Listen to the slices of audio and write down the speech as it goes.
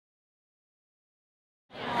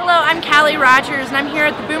Kelly Rogers, and I'm here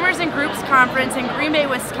at the Boomers and Groups Conference in Green Bay,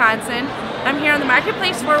 Wisconsin. I'm here on the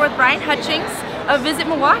marketplace floor with Brian Hutchings of Visit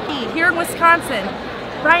Milwaukee here in Wisconsin.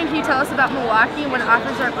 Brian, can you tell us about Milwaukee and what it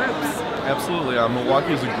offers our groups? Absolutely.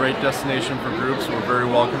 Milwaukee is a great destination for groups. We're very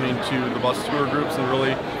welcoming to the bus tour groups, and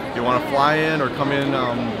really, if you want to fly in or come in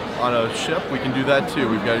on a ship, we can do that too.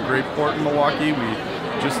 We've got a great port in Milwaukee. We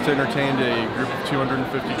just entertained a group of 250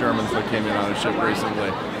 Germans that came in on a ship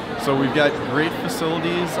recently. So we've got great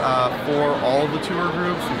facilities for all of the tour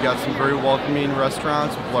groups. We've got some very welcoming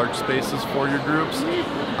restaurants with large spaces for your groups.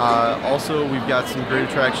 Also, we've got some great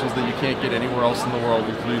attractions that you can't get anywhere else in the world,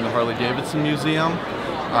 including the Harley-Davidson Museum,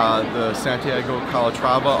 the Santiago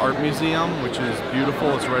Calatrava Art Museum, which is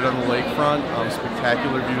beautiful. It's right on the lakefront,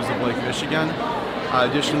 spectacular views of Lake Michigan.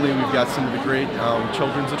 Additionally, we've got some of the great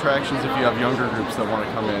children's attractions if you have younger groups that want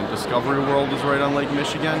to come in. Discovery World is right on Lake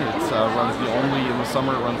Michigan. It runs in the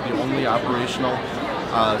summer, it runs the only operational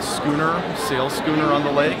sail schooner on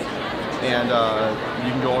the lake. And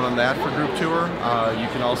you can go out on that for group tour. You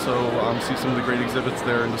can also see some of the great exhibits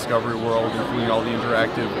there in Discovery World, including all the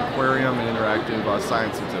interactive aquarium and interactive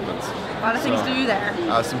science exhibits. A lot of things to do there.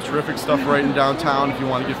 Some terrific stuff right in downtown. If you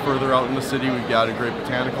want to get further out in the city, we've got a great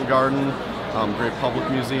botanical garden, great public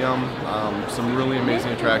museum, some really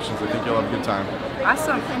amazing attractions. I think you'll have a good time.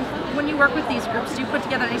 Awesome. And when you work with these groups, do you put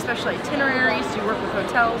together any special itineraries? Do you work with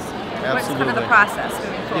hotels? Absolutely. What's kind of the process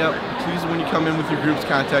moving forward? Yep. Please, when you come in with your groups,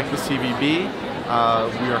 contact the CVB.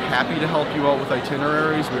 We are happy to help you out with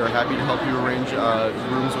itineraries. We are happy to help you arrange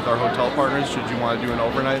rooms with our hotel partners should you want to do an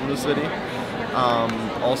overnight in the city.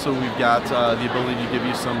 Also, we've got the ability to give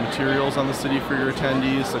you some materials on the city for your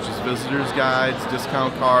attendees, such as visitors guides,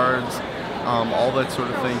 discount cards. All that sort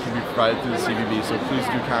of thing can be provided through the CVB, so please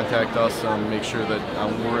do contact us and make sure that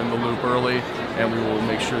we're in the loop early, and we will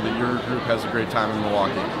make sure that your group has a great time in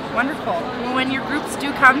Milwaukee. Wonderful. Well, when your groups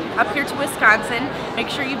do come up here to Wisconsin, make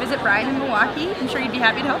sure you visit Brian in Milwaukee. I'm sure you'd be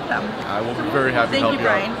happy to help them. I will be very happy to help you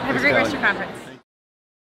out. Thank you, Brian. Have a great rest of your conference.